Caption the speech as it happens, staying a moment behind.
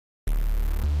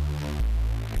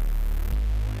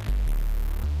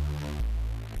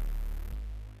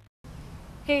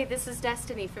Hey, this is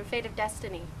Destiny from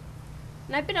FateofDestinee.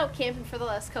 And I've been out camping for the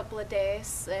last couple of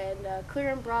days and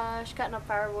clearing brush, cutting up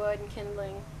firewood and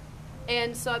kindling.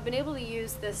 And so I've been able to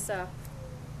use this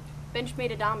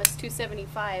Benchmade Adamas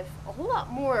 275 a whole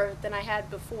lot more than I had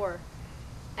before.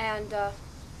 And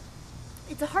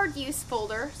it's a hard use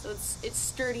folder, so it's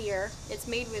sturdier. It's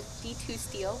made with D2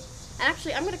 steel. And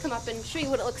actually, I'm going to come up and show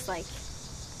you what it looks like.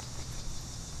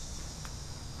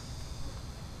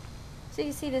 So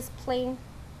you see this plain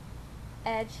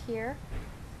edge here,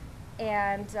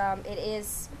 and it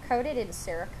is coated in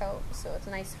Cerakote, so it's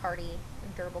a nice hardy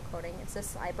and durable coating. It's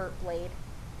this Ibert blade.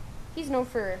 He's known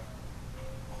for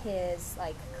his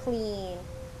like clean,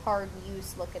 hard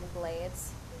use looking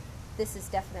blades. This is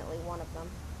definitely one of them.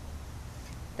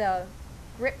 The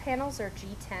grip panels are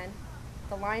G10,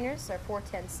 the liners are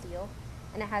 410 steel,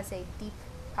 and it has a deep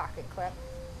pocket clip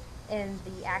and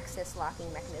the axis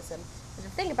locking mechanism. And the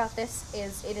thing about this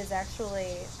is it is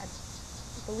actually, I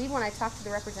believe when I talked to the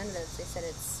representatives, they said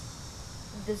it's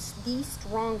the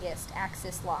strongest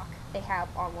axis lock they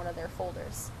have on one of their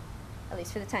folders, at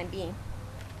least for the time being.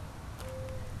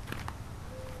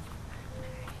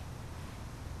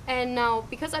 And now,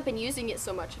 because I've been using it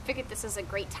so much, I figured this is a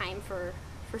great time for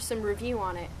some review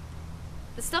on it.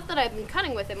 The stuff that I've been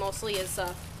cutting with it mostly is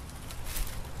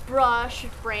brush,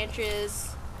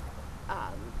 branches,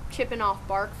 chipping off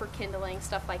bark for kindling,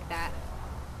 stuff like that.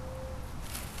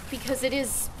 Because it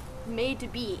is made to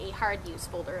be a hard use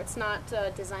folder. It's not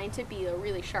designed to be a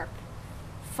really sharp,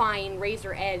 fine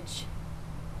razor edge.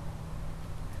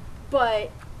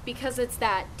 But because it's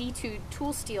that D2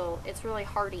 tool steel, it's really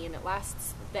hardy and it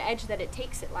lasts, the edge that it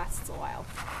takes, it lasts a while.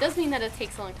 Doesn't mean that it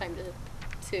takes a long time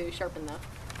to sharpen though.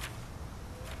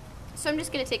 So I'm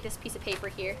just going to take this piece of paper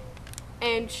here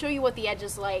and show you what the edge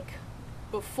is like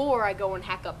before I go and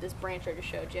hack up this branch I just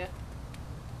showed you.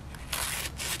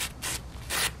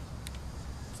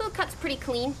 So it cuts pretty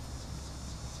clean.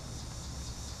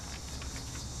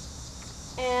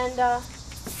 And now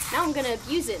I'm going to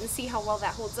use it and see how well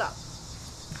that holds up.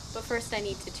 But first I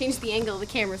need to change the angle of the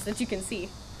camera so that you can see.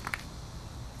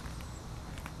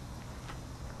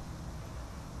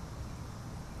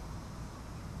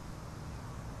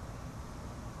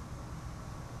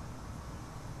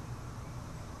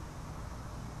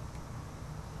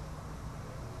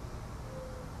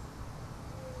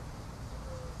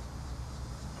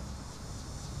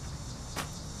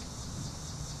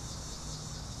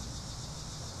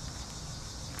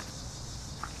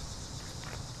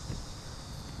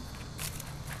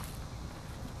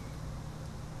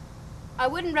 I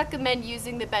wouldn't recommend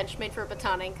using the Benchmade for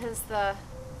batoning because the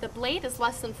blade is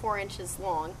less than 4 inches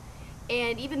long,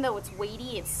 and even though it's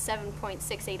weighty, it's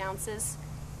 7.68 ounces,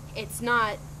 it's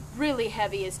not really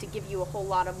heavy as to give you a whole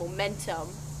lot of momentum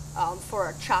for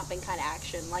a chopping kind of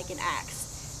action like an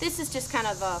axe. This is just kind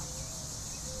of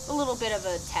a little bit of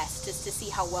a test just to see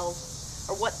how well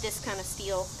or what this kind of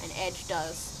steel and edge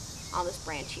does on this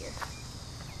branch here.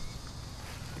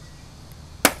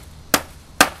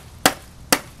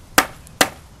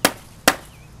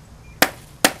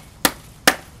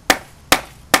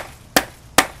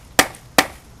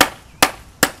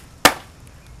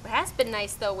 What has been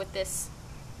nice though with this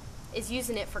is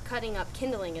using it for cutting up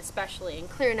kindling especially and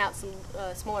clearing out some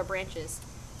smaller branches.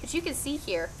 But you can see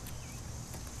here,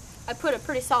 I put a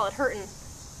pretty solid hurting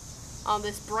on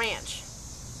this branch.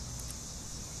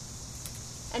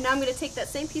 And now I'm going to take that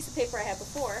same piece of paper I had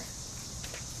before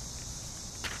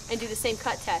and do the same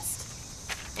cut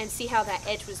test and see how that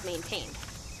edge was maintained.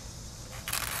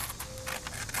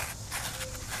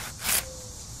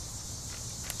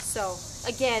 So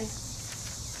again,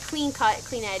 clean cut,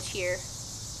 clean edge here.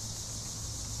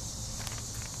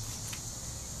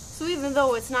 So even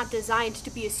though it's not designed to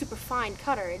be a super fine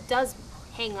cutter, it does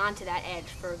hang on to that edge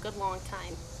for a good long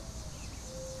time.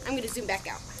 I'm going to zoom back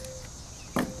out.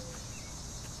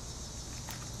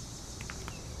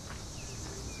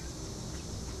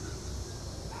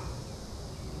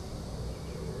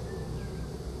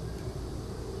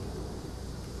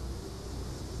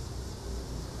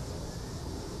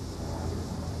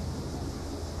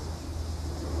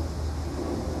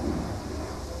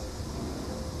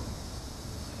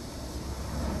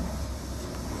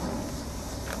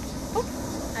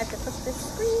 I have to flip this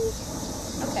screen.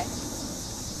 Okay.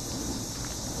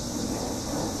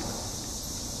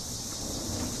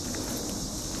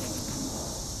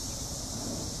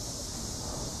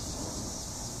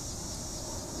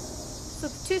 So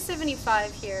the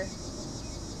 275 here.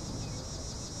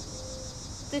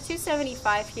 The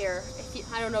 275 here,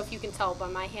 I don't know if you can tell by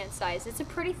my hand size, it's a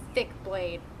pretty thick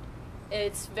blade.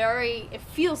 It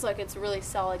feels like it's a really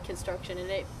solid construction, and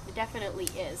it definitely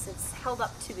is. It's held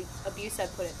up to the abuse I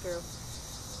put it through.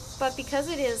 But because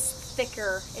it is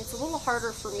thicker, it's a little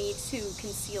harder for me to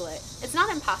conceal it. It's not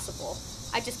impossible.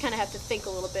 I just kind of have to think a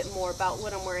little bit more about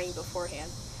what I'm wearing beforehand.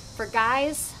 For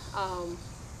guys,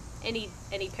 any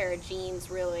pair of jeans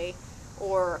really,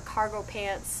 or cargo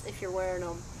pants if you're wearing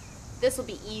them, this will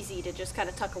be easy to just kind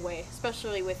of tuck away,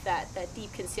 especially with that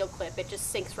deep conceal clip. It just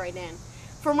sinks right in.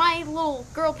 For my little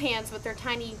girl pants with their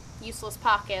tiny useless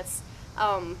pockets,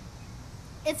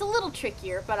 it's a little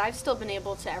trickier, but I've still been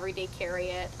able to everyday carry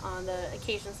it on the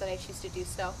occasions that I choose to do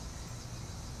so.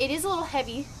 It is a little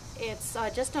heavy. It's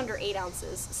just under 8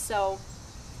 ounces, so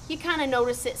you kind of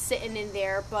notice it sitting in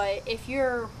there, but if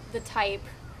you're the type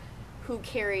who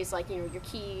carries, like, your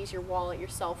keys, your wallet, your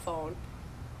cell phone,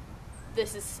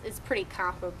 this is pretty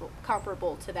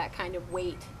comparable to that kind of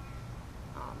weight.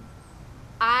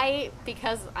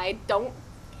 Because I don't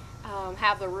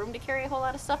have the room to carry a whole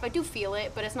lot of stuff, I do feel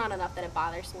it, but it's not enough that it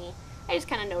bothers me. I just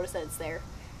kind of notice that it's there.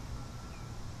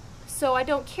 So I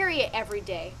don't carry it every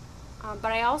day,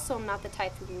 but I also am not the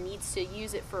type who needs to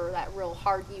use it for that real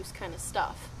hard use kind of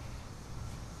stuff.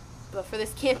 But for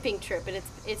this camping trip,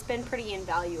 it's been pretty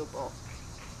invaluable.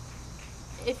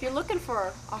 If you're looking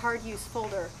for a hard use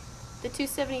folder, the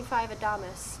 275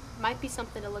 Adamas might be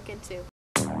something to look into.